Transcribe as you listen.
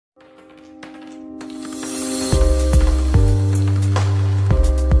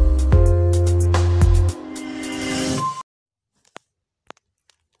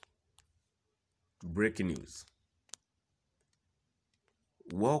Breaking news.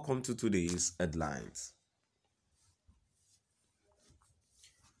 Welcome to today's headlines.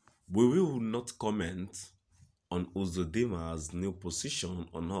 We will not comment on Uzodinma's new position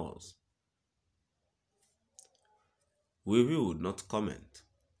on us. We will not comment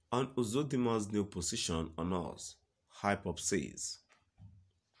on Uzodinma's new position on us, Ipobs says.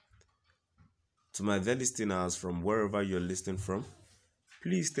 To my dear listeners from wherever you're listening from,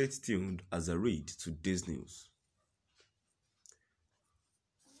 please stay tuned as I read today's news.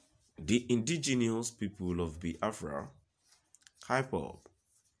 The indigenous people of Biafra, Ipobs,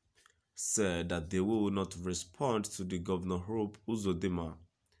 said that they will not respond to the Governor Hope Uzodinma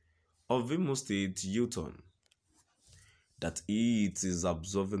of Imo State U-turn, that it is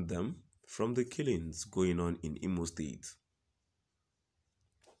absolving them from the killings going on in Imo State.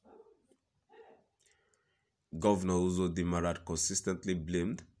 Governor Uzodinma had consistently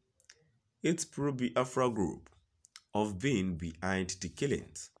blamed its pro-Biafra group of being behind the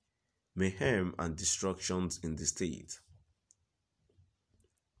killings, mayhem and destructions in the state.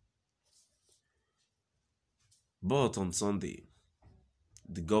 But on Sunday,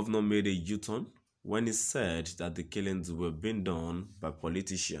 the governor made a U-turn when he said that the killings were being done by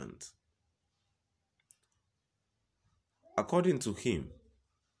politicians. According to him,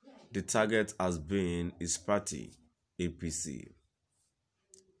 the target has been his party, APC.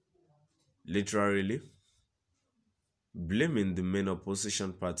 Literally, blaming the main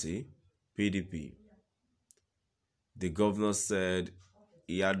opposition party, PDP. The governor said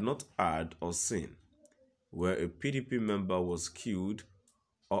he had not heard or seen where a PDP member was killed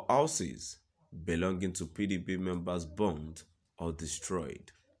or houses belonging to PDP members burned or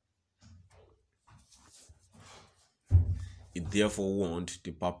destroyed. It therefore warned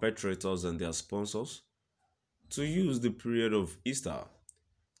the perpetrators and their sponsors to use the period of Easter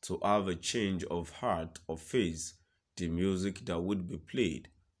to have a change of heart or face the music that would be played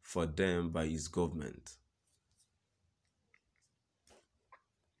for them by his government.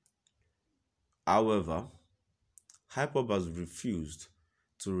 However, Ipobs has refused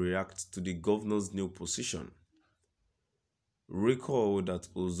to react to the governor's new position. Recall that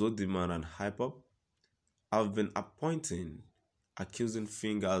Uzodinma and Ipobs have been accusing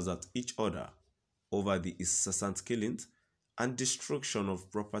fingers at each other over the incessant killings and destruction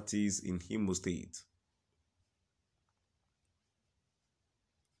of properties in Imo State.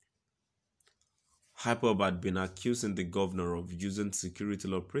 Ipobs had been accusing the governor of using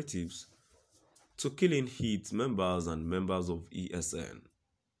security operatives to killing its members and members of ESN.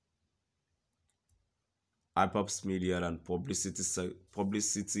 Ipobs media and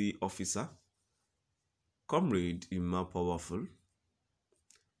publicity officer, Comrade Imma Powerful,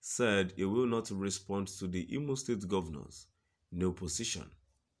 said he will not respond to the Imo State governor's new position.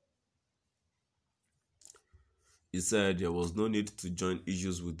 He said there was no need to join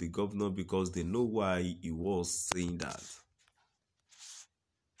issues with the governor because they know why he was saying that.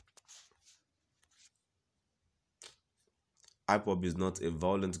 Ipobs is not a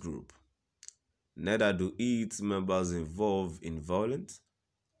violent group. Neither do its members involve in violence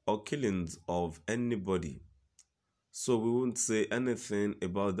or killings of anybody. So we won't say anything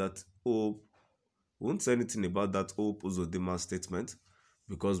about that Hope Uzodinma statement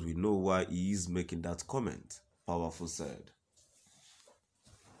because we know why he is making that comment, Powerful said.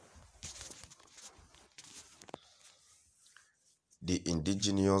 The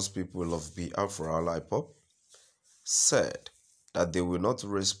indigenous people of Biafra, Ipobs, said that they will not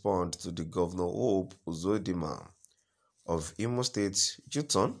respond to the Governor Hope Uzodinma of Imo State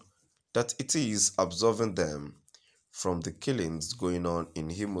U-turn, that it is absolving them from the killings going on in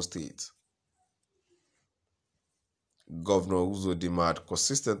Imo State. Governor Uzodinma had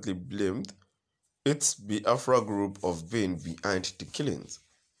consistently blamed its Biafra group of being behind the killings,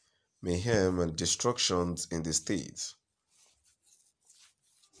 mayhem and destructions in the state.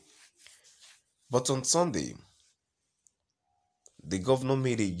 But on Sunday, the governor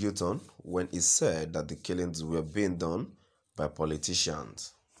made a U-turn when he said that the killings were being done by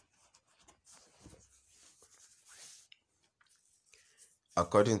politicians.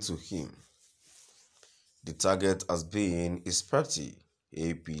 According to him, the target has been his party,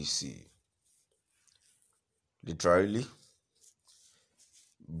 APC. Literally,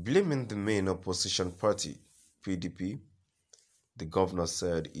 blaming the main opposition party, PDP, the governor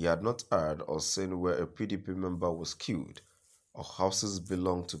said he had not heard or seen where a PDP member was killed or houses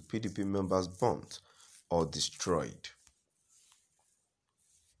belonging to PDP members burnt or destroyed.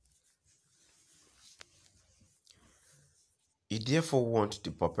 He therefore warned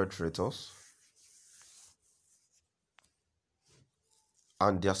the perpetrators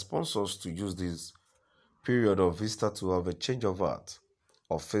and their sponsors to use this period of Easter to have a change of heart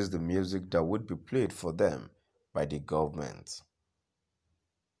or face the music that would be played for them by the government.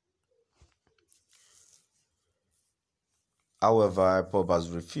 However, Ipobs has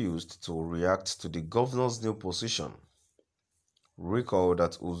refused to react to the governor's new position. Recall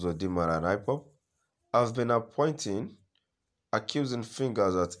that Uzodinma and Ipobs have been accusing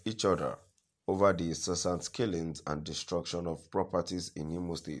fingers at each other over the incessant killings and destruction of properties in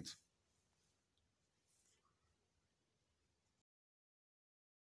Imo State.